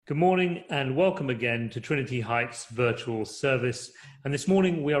Good morning and welcome again to Trinity Heights virtual service. And this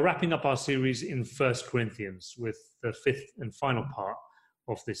morning we are wrapping up our series in 1 Corinthians with the fifth and final part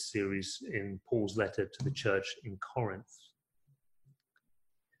of this series in Paul's letter to the church in Corinth.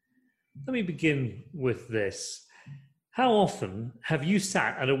 Let me begin with this. How often have you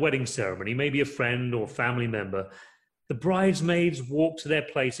sat at a wedding ceremony, maybe a friend or family member? The bridesmaids walk to their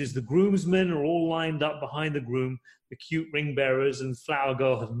places, the groomsmen are all lined up behind the groom, the cute ring bearers and flower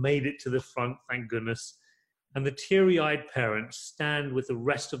girl have made it to the front, thank goodness, and the teary-eyed parents stand with the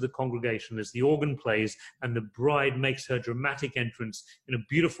rest of the congregation as the organ plays and the bride makes her dramatic entrance in a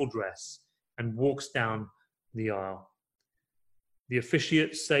beautiful dress and walks down the aisle. The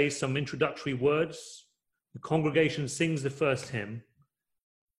officiates say some introductory words, the congregation sings the first hymn,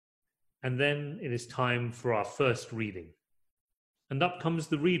 and then it is time for our first reading. And up comes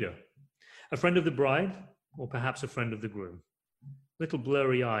the reader, a friend of the bride, or perhaps a friend of the groom, a little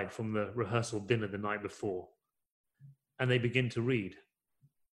blurry-eyed from the rehearsal dinner the night before. And they begin to read.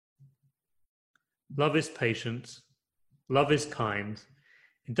 Love is patient, love is kind,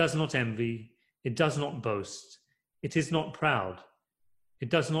 it does not envy, it does not boast, it is not proud, it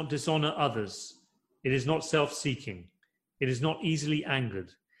does not dishonor others, it is not self-seeking, it is not easily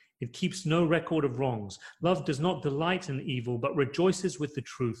angered, it keeps no record of wrongs. Love does not delight in evil, but rejoices with the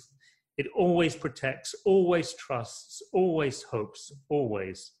truth. It always protects, always trusts, always hopes,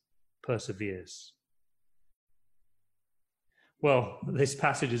 always perseveres. Well, this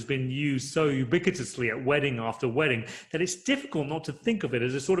passage has been used so ubiquitously at wedding after wedding that it's difficult not to think of it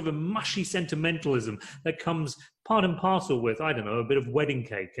as a sort of a mushy sentimentalism that comes part and parcel with, I don't know, a bit of wedding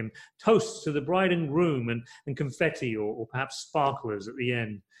cake and toasts to the bride and groom and confetti or perhaps sparklers at the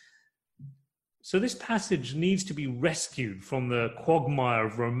end. So this passage needs to be rescued from the quagmire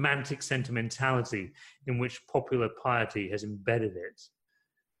of romantic sentimentality in which popular piety has embedded it.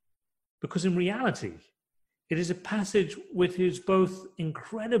 Because in reality, it is a passage which is both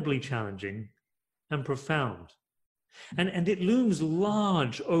incredibly challenging and profound. And it looms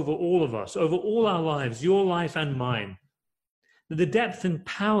large over all of us, over all our lives, your life and mine. The depth and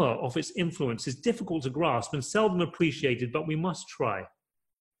power of its influence is difficult to grasp and seldom appreciated, but we must try.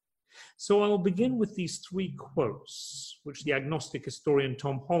 So I will begin with these three quotes, which the agnostic historian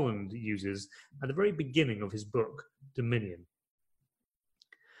Tom Holland uses at the very beginning of his book, Dominion.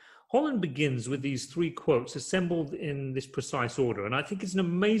 Holland begins with these three quotes assembled in this precise order, and I think it's an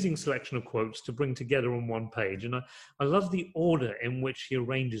amazing selection of quotes to bring together on one page, and I love the order in which he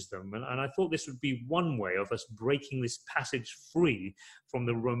arranges them, and I thought this would be one way of us breaking this passage free from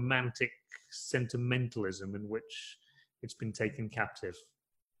the romantic sentimentalism in which it's been taken captive.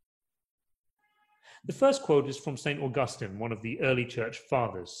 The first quote is from St. Augustine, one of the early church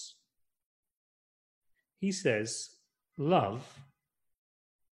fathers. He says, "Love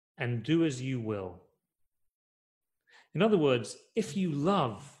and do as you will." In other words, if you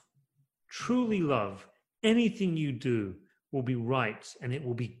love, truly love, anything you do will be right and it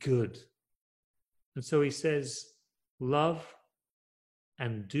will be good. And so he says, love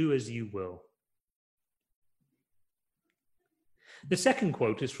and do as you will. The second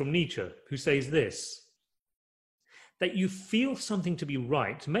quote is from Nietzsche, who says this, that you feel something to be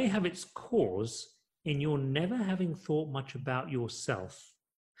right may have its cause in your never having thought much about yourself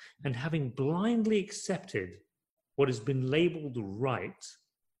and having blindly accepted what has been labeled right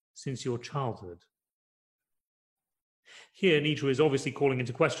since your childhood. Here, Nietzsche is obviously calling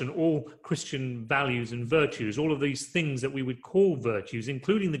into question all Christian values and virtues, all of these things that we would call virtues,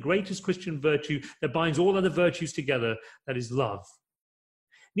 including the greatest Christian virtue that binds all other virtues together, that is love.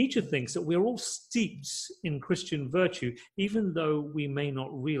 Nietzsche thinks that we're all steeped in Christian virtue, even though we may not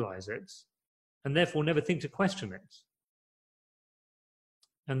realize it, and therefore never think to question it.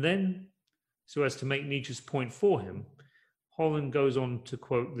 And then, so as to make Nietzsche's point for him, Holland goes on to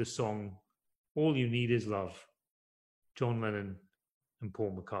quote the song, "All You Need Is Love," John Lennon and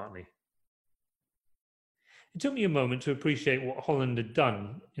Paul McCartney. It took me a moment to appreciate what Holland had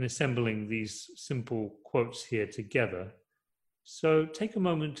done in assembling these simple quotes here together. So take a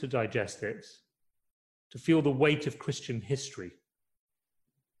moment to digest it, to feel the weight of Christian history,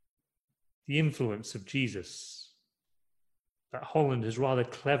 the influence of Jesus that Holland has rather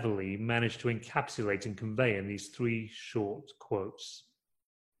cleverly managed to encapsulate and convey in these three short quotes.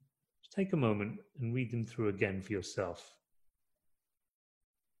 Just take a moment and read them through again for yourself.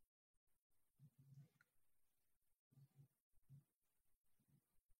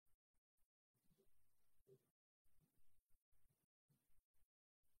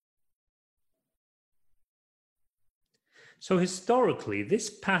 So historically, this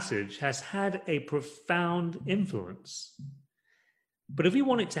passage has had a profound influence. But if we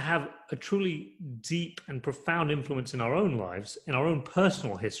want it to have a truly deep and profound influence in our own lives, in our own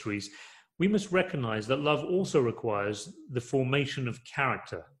personal histories, we must recognize that love also requires the formation of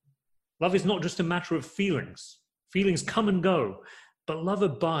character. Love is not just a matter of feelings. Feelings come and go, but love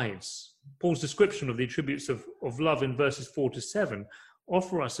abides. Paul's description of the attributes of love in verses 4 to 7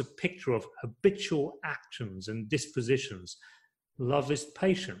 offer us a picture of habitual actions and dispositions. Love is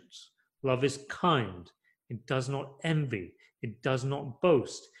patient. Love is kind. It does not envy. It does not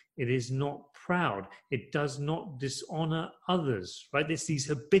boast. It is not proud. It does not dishonor others, right? It's these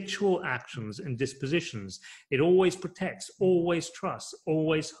habitual actions and dispositions. It always protects, always trusts,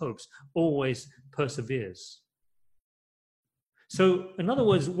 always hopes, always perseveres. So, in other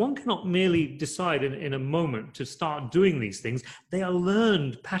words, one cannot merely decide in a moment to start doing these things. They are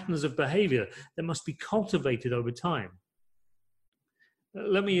learned patterns of behavior that must be cultivated over time.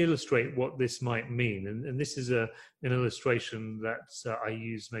 Let me illustrate what this might mean. And this is an illustration that I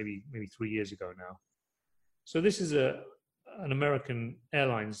used maybe 3 years ago now. So this is an American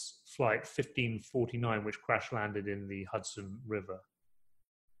Airlines flight 1549, which crash landed in the Hudson River.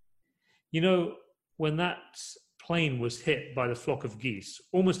 You know, when that plane was hit by the flock of geese,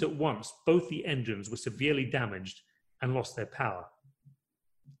 almost at once, both the engines were severely damaged and lost their power.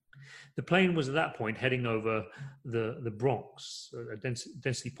 The plane was at that point heading over the Bronx, a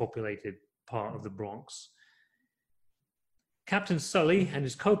densely populated part of the Bronx. Captain Sully and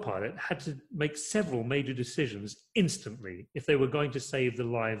his co-pilot had to make several major decisions instantly if they were going to save the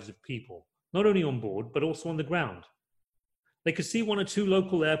lives of people, not only on board, but also on the ground. They could see one or two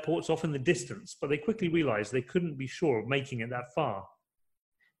local airports off in the distance, but they quickly realized they couldn't be sure of making it that far.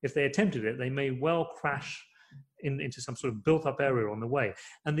 If they attempted it, they may well crash into some sort of built-up area on the way.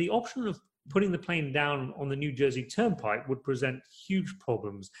 And the option of putting the plane down on the New Jersey Turnpike would present huge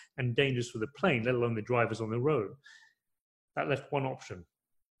problems and dangers for the plane, let alone the drivers on the road. That left one option,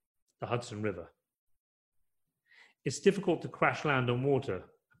 the Hudson River. It's difficult to crash land on water,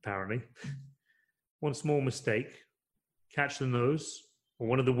 apparently. One small mistake, catch the nose or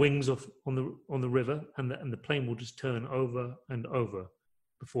one of the wings on the river, and the plane will just turn over and over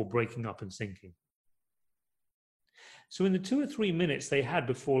before breaking up and sinking. So in the 2 or 3 minutes they had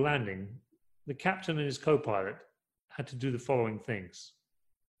before landing, the captain and his co-pilot had to do the following things.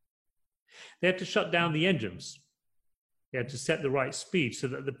 They had to shut down the engines. They had to set the right speed so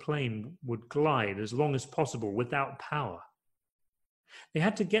that the plane would glide as long as possible without power. They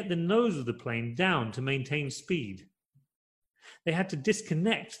had to get the nose of the plane down to maintain speed. They had to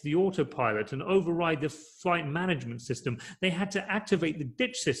disconnect the autopilot and override the flight management system. They had to activate the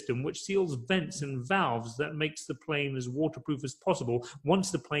ditch system, which seals vents and valves that makes the plane as waterproof as possible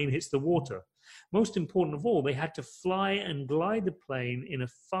once the plane hits the water. Most important of all, they had to fly and glide the plane in a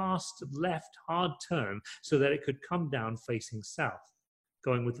fast left hard turn so that it could come down facing south,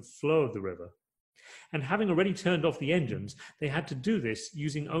 going with the flow of the river. And having already turned off the engines, they had to do this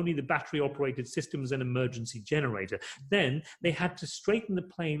using only the battery-operated systems and emergency generator. Then they had to straighten the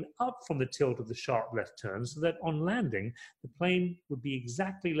plane up from the tilt of the sharp left turn so that on landing, the plane would be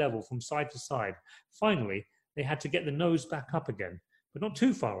exactly level from side to side. Finally, they had to get the nose back up again, but not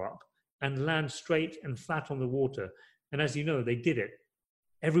too far up, and land straight and flat on the water. And as you know, they did it.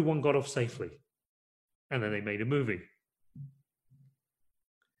 Everyone got off safely. And then they made a movie.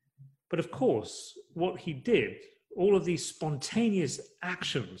 But of course, what he did, all of these spontaneous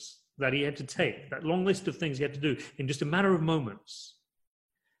actions that he had to take, that long list of things he had to do in just a matter of moments,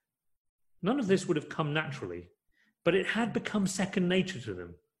 none of this would have come naturally, but it had become second nature to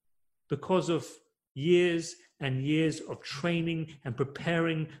them because of years and years of training and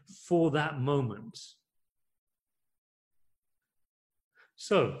preparing for that moment.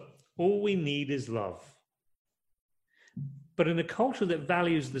 So, all we need is love. But in a culture that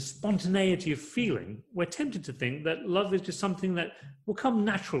values the spontaneity of feeling, we're tempted to think that love is just something that will come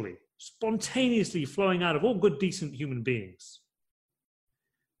naturally, spontaneously flowing out of all good, decent human beings.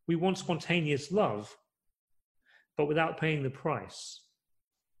 We want spontaneous love, but without paying the price.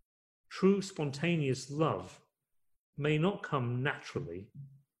 True spontaneous love may not come naturally.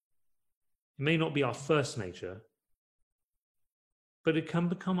 It may not be our first nature, but it can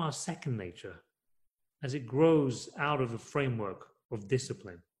become our second nature as it grows out of a framework of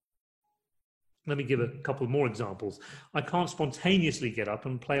discipline. Let me give a couple more examples. I can't spontaneously get up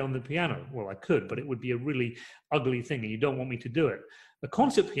and play on the piano. Well, I could, but it would be a really ugly thing, and you don't want me to do it. A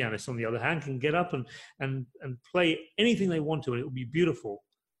concert pianist, on the other hand, can get up and play anything they want to, and it will be beautiful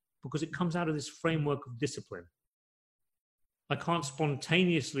because it comes out of this framework of discipline. I can't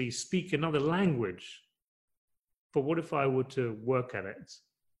spontaneously speak another language, but what if I were to work at it?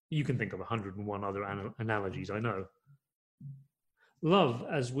 You can think of 101 other analogies, I know. Love,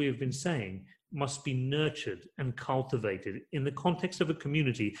 as we have been saying, must be nurtured and cultivated in the context of a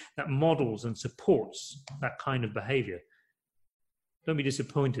community that models and supports that kind of behavior. Don't be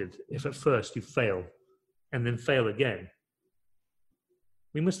disappointed if at first you fail and then fail again.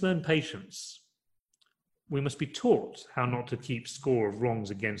 We must learn patience. We must be taught how not to keep score of wrongs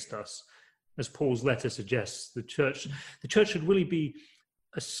against us. As Paul's letter suggests, the church should really be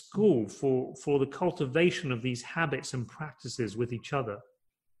a school for the cultivation of these habits and practices with each other.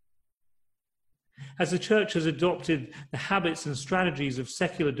 As the church has adopted the habits and strategies of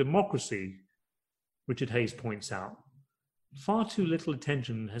secular democracy, Richard Hayes points out, far too little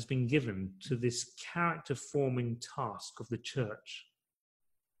attention has been given to this character-forming task of the church.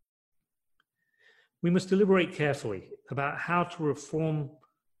 We must deliberate carefully about how to reform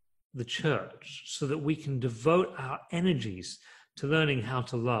the church so that we can devote our energies to learning how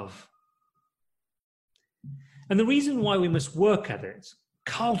to love. And the reason why we must work at it,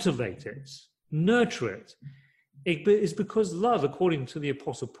 cultivate it, nurture it, is because love, according to the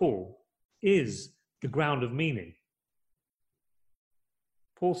Apostle Paul, is the ground of meaning.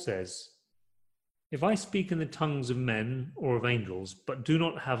 Paul says, "If I speak in the tongues of men or of angels, but do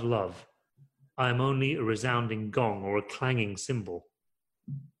not have love, I am only a resounding gong or a clanging cymbal.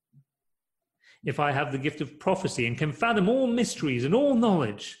 If I have the gift of prophecy and can fathom all mysteries and all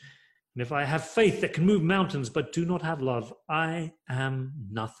knowledge, and if I have faith that can move mountains but do not have love, I am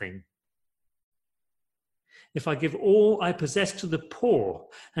nothing. If I give all I possess to the poor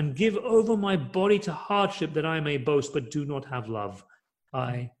and give over my body to hardship that I may boast but do not have love,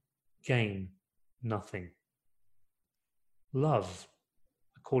 I gain nothing." Love,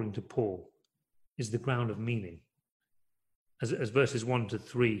 according to Paul, is the ground of meaning. As verses 1 to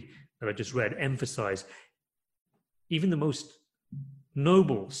 3 that I just read emphasize, even the most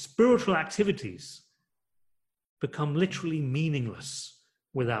noble spiritual activities become literally meaningless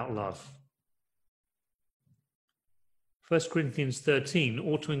without love. 1 Corinthians 13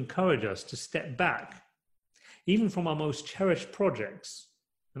 ought to encourage us to step back, even from our most cherished projects,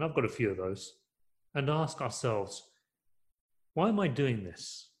 and I've got a few of those, and ask ourselves, why am I doing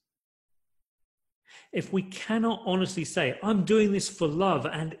this? If we cannot honestly say, I'm doing this for love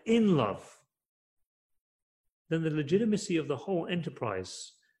and in love, then the legitimacy of the whole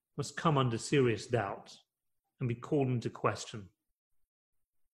enterprise must come under serious doubt and be called into question.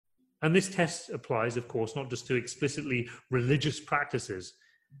 And this test applies, of course, not just to explicitly religious practices,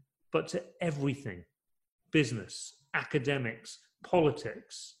 but to everything: business, academics,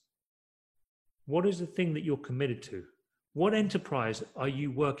 politics. What is the thing that you're committed to? What enterprise are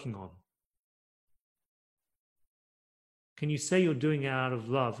you working on? Can you say you're doing it out of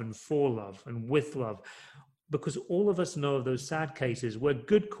love and for love and with love? Because all of us know of those sad cases where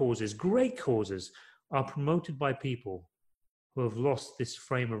good causes, great causes, are promoted by people who have lost this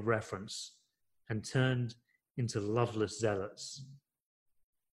frame of reference and turned into loveless zealots.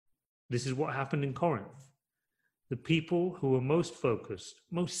 This is what happened in Corinth. The people who were most focused,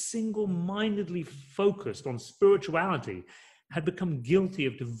 most single-mindedly focused on spirituality, had become guilty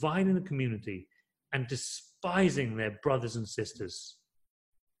of dividing the community and despising their brothers and sisters.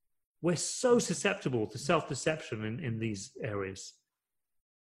 We're so susceptible to self-deception in these areas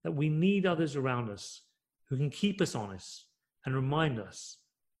that we need others around us who can keep us honest and remind us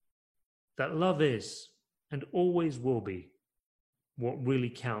that love is and always will be what really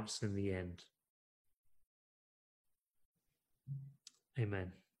counts in the end.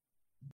 Amen.